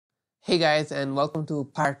Hey guys, and welcome to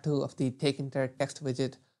part 2 of the Tkinter text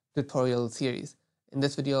widget tutorial series. In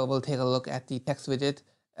this video, we'll take a look at the text widget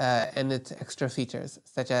and its extra features,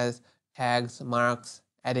 such as tags, marks,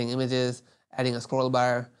 adding images, adding a scroll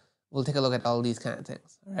bar. We'll take a look at all these kind of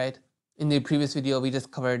things, all right? In the previous video, we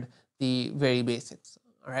just covered the very basics,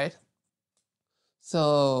 all right?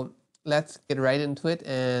 So let's get right into it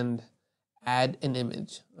and add an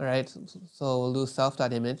image, all right? So we'll do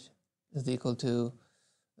self.image is equal to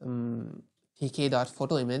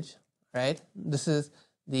tk.photoimage, right? This is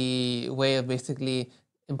the way of basically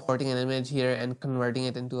importing an image here and converting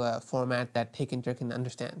it into a format that Tkinter can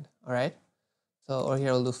understand, all right? So over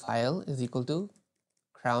here we'll do file is equal to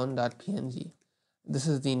crown.png. This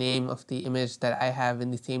is the name of the image that I have in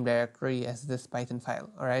the same directory as this Python file,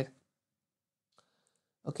 all right?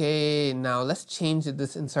 Okay, now let's change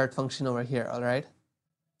this insert function over here, all right?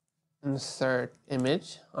 Insert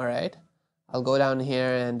image, all right? I'll go down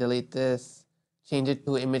here and delete this, change it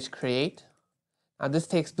to image create. Now this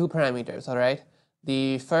takes two parameters, all right?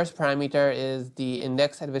 The first parameter is the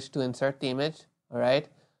index at which to insert the image, all right?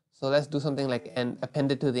 So let's do something like and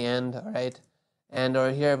append it to the end, all right? And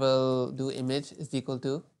over here we'll do image is equal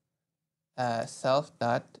to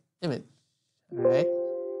self.image, all right?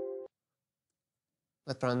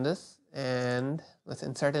 Let's run this and let's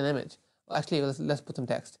insert an image. Well, actually, let's put some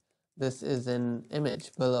text. This is an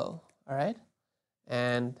image below, all right?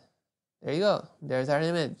 And there you go. There's our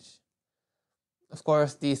image. Of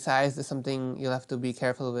course, the size is something you'll have to be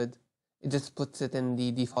careful with. It just puts it in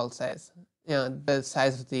the default size, the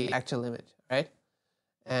size of the actual image, right?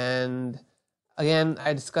 And again,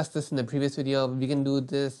 I discussed this in the previous video. We can do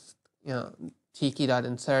this,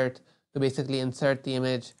 tk.insert to basically insert the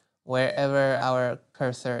image wherever our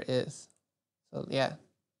cursor is. So yeah,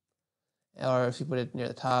 or if you put it near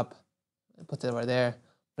the top, it puts it over there,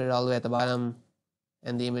 put it all the way at the bottom,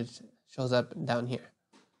 and the image shows up down here.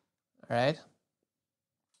 All right.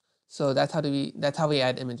 So that's how we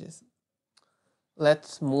add images.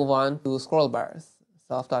 Let's move on to scroll bars.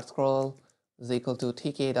 Self.scroll is equal to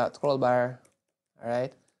tk.scrollbar. All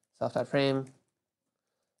right. Self.frame.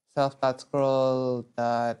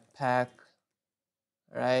 Self.scroll.pack.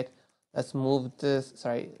 All right. Let's move this,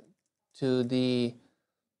 to the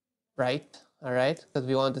right. All right, because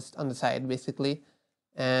we want this on the side basically.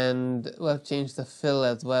 And we'll change the fill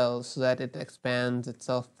as well so that it expands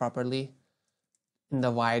itself properly in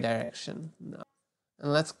the Y direction.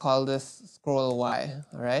 And let's call this scroll Y,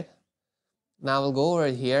 all right? Now we'll go over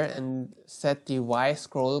here and set the Y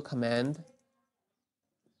scroll command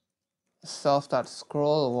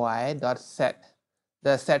self.scrollY.set,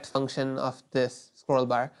 the set function of this scroll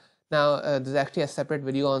bar. Now there's actually a separate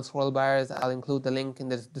video on scroll bars. I'll include the link in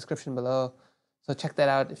the description below. So check that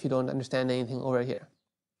out if you don't understand anything over here.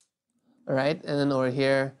 All right, and then over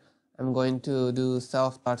here, I'm going to do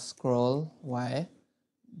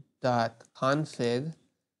self.scrollY.config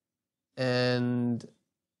and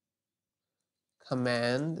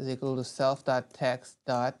command is equal to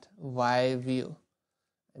self.text.yView.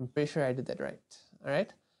 I'm pretty sure I did that right. All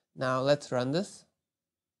right, now let's run this.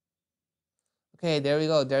 Okay, there we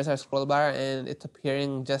go. There's our scroll bar, and it's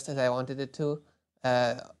appearing just as I wanted it to.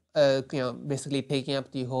 Basically taking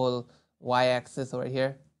up the whole y-axis over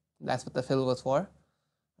here. That's what the fill was for.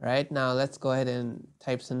 All right, now let's go ahead and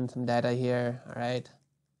type in some data here. All right,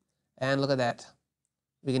 and look at that.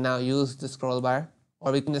 We can now use the scroll bar,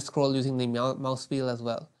 or we can just scroll using the mouse wheel as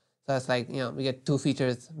well. So it's like, we get two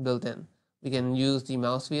features built in. We can use the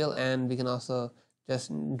mouse wheel, and we can also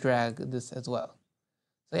just drag this as well.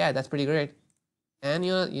 So yeah, that's pretty great. And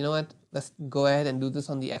you know what? Let's go ahead and do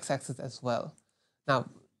this on the x-axis as well. Now,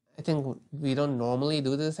 I think we don't normally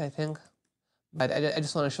do this, but I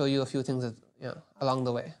just want to show you a few things that, along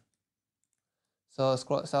the way. So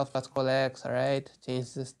self.scroll x, all right,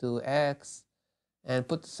 change this to x and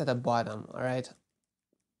put this at the bottom, all right.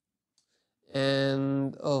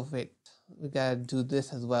 And oh wait, we gotta do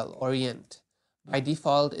this as well, orient. By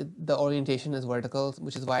default, the orientation is vertical,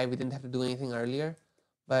 which is why we didn't have to do anything earlier.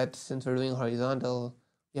 But since we're doing horizontal,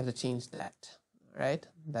 we have to change that, all right?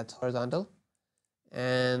 That's horizontal.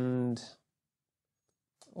 And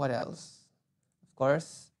what else? Of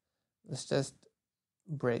course, let's just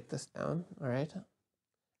break this down, all right?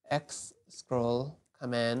 X scroll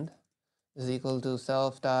command is equal to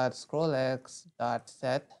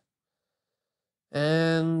self.scrollx.set.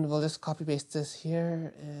 And we'll just copy paste this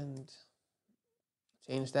here and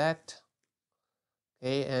change that.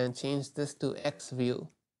 Okay, and change this to X view.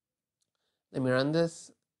 Let me run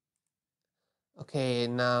this. Okay,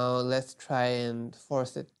 now let's try and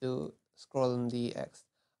force it to scroll in the X.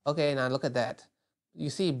 Okay, now look at that. you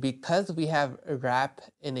see, because we have wrap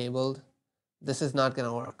enabled, this is not going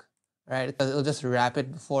to work, right? Because it'll just wrap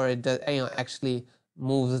it before it does, actually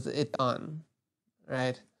moves it on,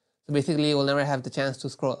 right? So basically, we'll never have the chance to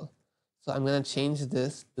scroll. So I'm going to change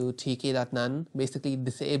this to tk.none, basically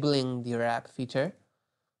disabling the wrap feature.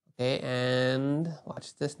 Okay, and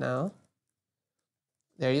watch this now.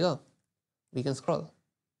 There you go. We can scroll.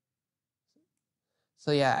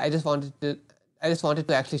 So yeah, I just wanted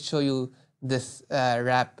to actually show you this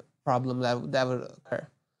wrap problem that would occur,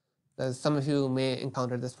 because some of you may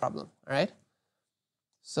encounter this problem. All right.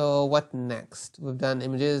 So what next? We've done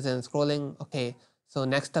images and scrolling. Okay. So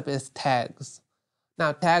next up is tags.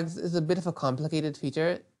 Now tags is a bit of a complicated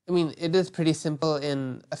feature. I mean, it is pretty simple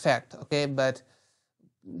in effect. Okay, but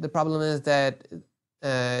the problem is that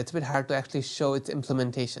it's a bit hard to actually show its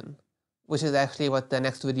implementation, which is actually what the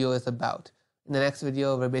next video is about. In the next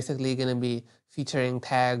video, we're basically going to be featuring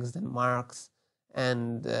tags and marks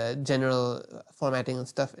and general formatting and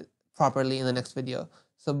stuff properly in the next video.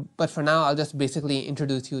 So, but for now, I'll just basically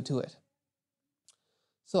introduce you to it.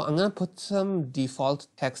 So I'm going to put some default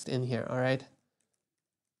text in here, all right?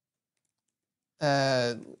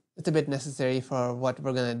 It's a bit necessary for what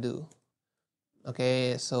we're going to do.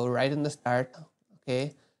 Okay, so right in the start,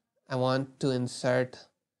 okay, I want to insert,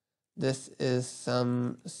 this is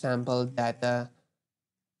some sample data,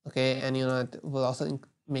 okay, and you know what, we'll also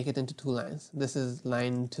make it into 2 lines. This is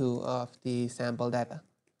line 2 of the sample data.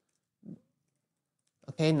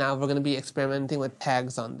 Okay, now we're going to be experimenting with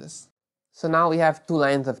tags on this. So now we have 2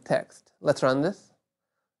 lines of text. Let's run this.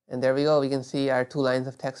 And there we go. We can see our 2 lines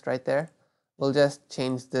of text right there. We'll just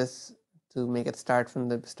change this to make it start from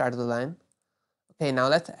the start of the line. Okay, now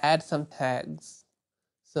let's add some tags.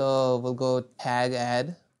 So we'll go tag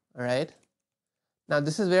add, all right? Now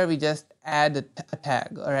this is where we just add a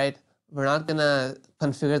tag, all right? We're not gonna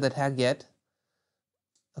configure the tag yet.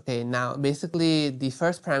 Okay, now basically the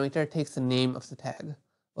first parameter takes the name of the tag.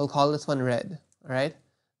 We'll call this one red, all right?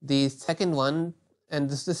 The second one, and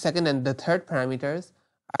this is the second and the third parameters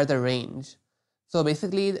are the range. So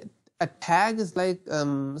basically a tag is like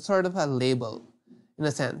sort of a label in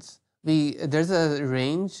a sense. There's a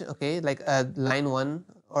range, okay, like line 1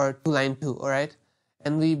 or to line 2, all right?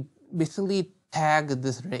 And we basically tag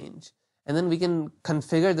this range. And then we can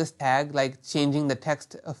configure this tag, like changing the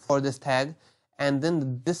text for this tag. And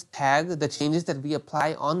then this tag, the changes that we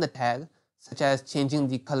apply on the tag, such as changing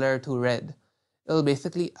the color to red, it will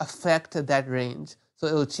basically affect that range. So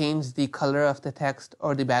it will change the color of the text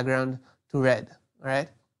or the background to red, all right?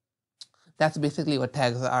 That's basically what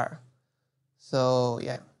tags are. So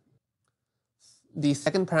yeah. The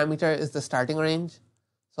second parameter is the starting range.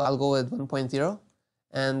 So I'll go with 1.0.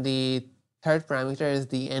 And the third parameter is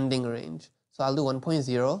the ending range. So I'll do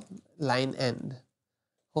 1.0 line end.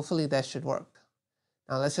 Hopefully that should work.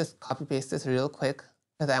 Now let's just copy paste this real quick,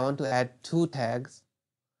 because I want to add 2 tags.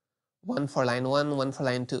 One for line 1, one for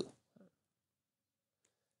line 2.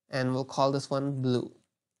 And we'll call this one blue.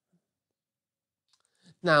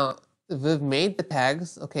 Now we've made the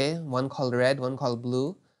tags, okay, one called red, one called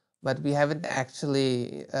blue, but we haven't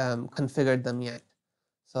actually configured them yet.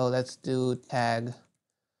 So let's do tag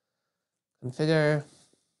configure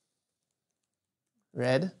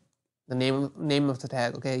red, the name of the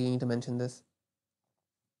tag, okay, you need to mention this.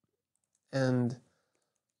 And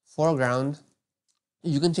foreground,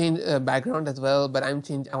 you can change background as well, but I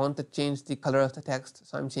want to change the color of the text,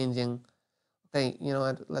 so I'm changing, okay, you know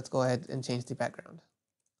what, let's go ahead and change the background.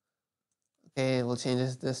 Okay, we'll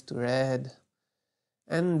change this to red.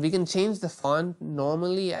 And we can change the font.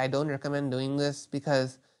 Normally, I don't recommend doing this,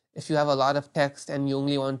 because if you have a lot of text and you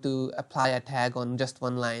only want to apply a tag on just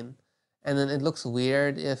one line, and then it looks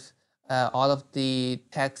weird if all of the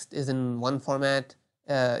text is in one format,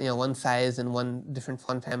 one size and one different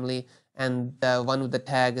font family, and the one with the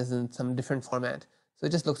tag is in some different format. So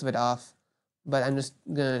it just looks a bit off. But I'm just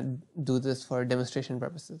gonna do this for demonstration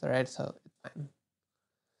purposes, all right? So it's fine.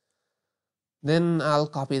 Then I'll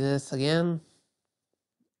copy this again.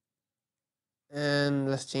 And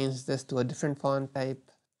let's change this to a different font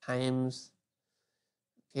type, Times.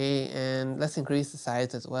 Okay, and let's increase the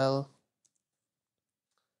size as well.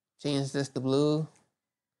 Change this to blue.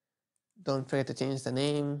 Don't forget to change the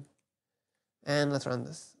name. And let's run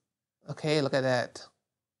this. Okay, look at that.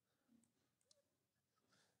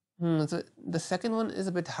 So the second one is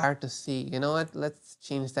a bit hard to see. You know what? Let's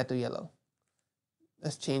change that to yellow.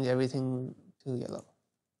 Let's change everything to yellow.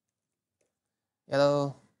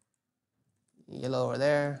 Yellow. Yellow over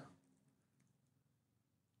there.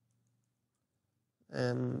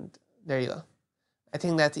 And there you go. I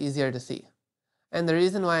think that's easier to see. And the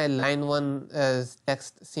reason why line 1's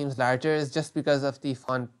text seems larger is just because of the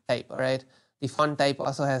font type, all right? The font type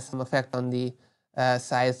also has some effect on the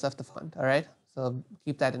size of the font, all right? So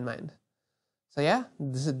keep that in mind. So yeah,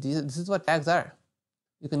 this is what tags are.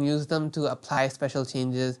 You can use them to apply special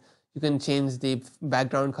changes. You can change the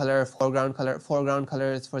background color, foreground color. Foreground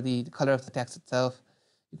color is for the color of the text itself.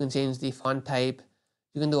 You can change the font type.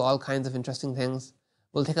 You can do all kinds of interesting things.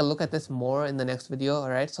 We'll take a look at this more in the next video, all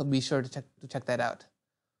right? So be sure to check that out.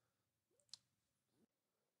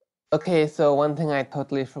 Okay, so one thing I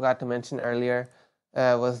totally forgot to mention earlier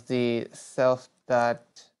was the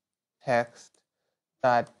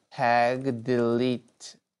self.text.tag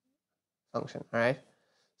delete function, all right?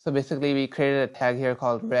 So basically we created a tag here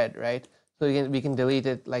called red, right? So we can delete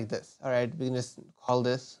it like this, all right? We can just call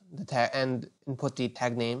this the tag and input the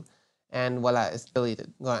tag name, and voila, it's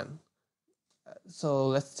deleted, gone. So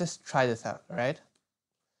let's just try this out, all right?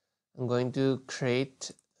 I'm going to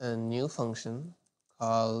create a new function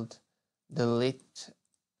called delete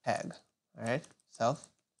tag, all right, self,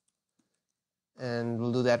 and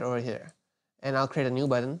we'll do that over here. And I'll create a new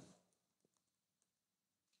button.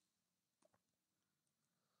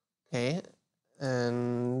 Okay,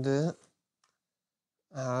 and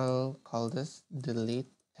I'll call this delete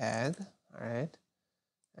tag, all right,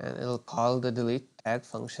 and it'll call the delete tag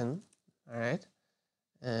function, all right,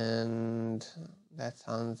 and that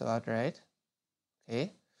sounds about right.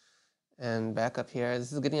 Okay, and back up here,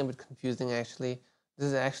 this is getting a bit confusing actually. This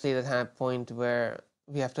is actually the kind of point where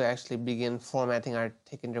we have to actually begin formatting our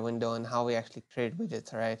Tkinter window and how we actually create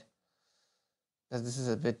widgets, all right? Because this is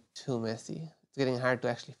a bit too messy. It's getting hard to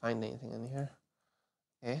actually find anything in here.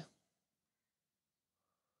 Okay.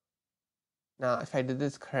 Now, if I did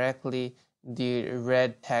this correctly, the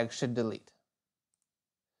red tag should delete.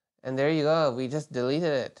 And there you go. We just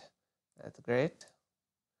deleted it. That's great.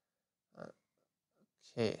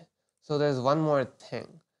 Okay. So there's one more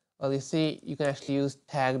thing. Well, you see, you can actually use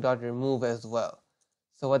tag.remove as well.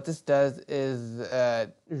 So what this does is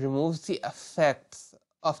removes the effects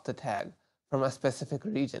of the tag from a specific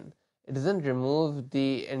region. It doesn't remove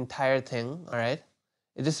the entire thing, all right?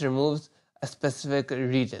 It just removes a specific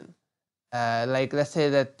region. Like let's say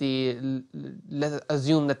that let's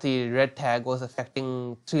assume that the red tag was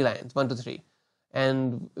affecting 3 lines, 1 to 3,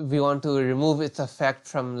 and we want to remove its effect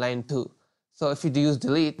from line 2. So if we use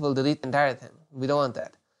delete, we'll delete the entire thing. We don't want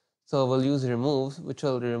that. So we'll use remove, which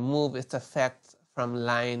will remove its effects from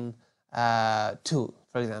line 2,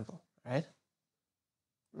 for example, right?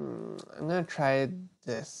 I'm going to try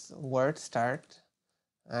this word start.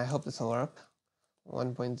 I hope this will work.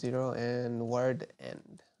 1.0 and word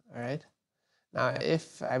end, all right? Now,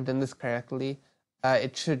 if I've done this correctly,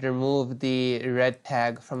 it should remove the red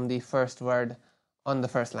tag from the first word on the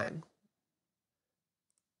first line.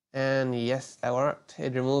 And yes, that worked.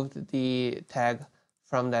 It removed the tag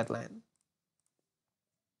from that line.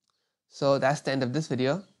 So that's the end of this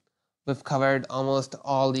video. We've covered almost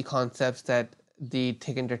all the concepts that the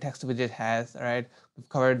Tkinter text widget has, all right? We've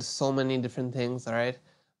covered so many different things, all right?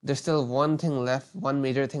 There's still one thing left, one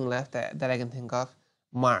major thing left that I can think of,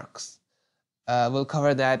 marks. We'll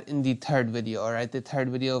cover that in the third video, all right? The third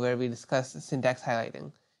video where we discuss syntax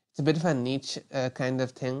highlighting. It's a bit of a niche kind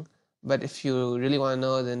of thing, but if you really want to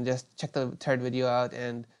know, then just check the third video out,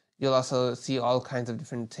 and you'll also see all kinds of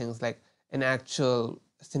different things like an actual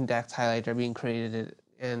syntax highlighter being created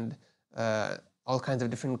and all kinds of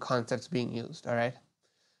different concepts being used, all right?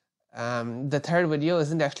 The third video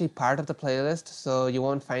isn't actually part of the playlist, so you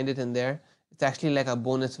won't find it in there. It's actually like a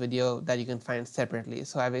bonus video that you can find separately.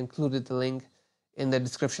 So I've included the link in the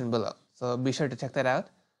description below. So be sure to check that out.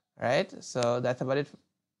 All right, so that's about it.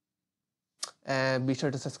 And be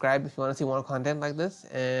sure to subscribe if you want to see more content like this,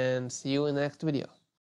 and see you in the next video.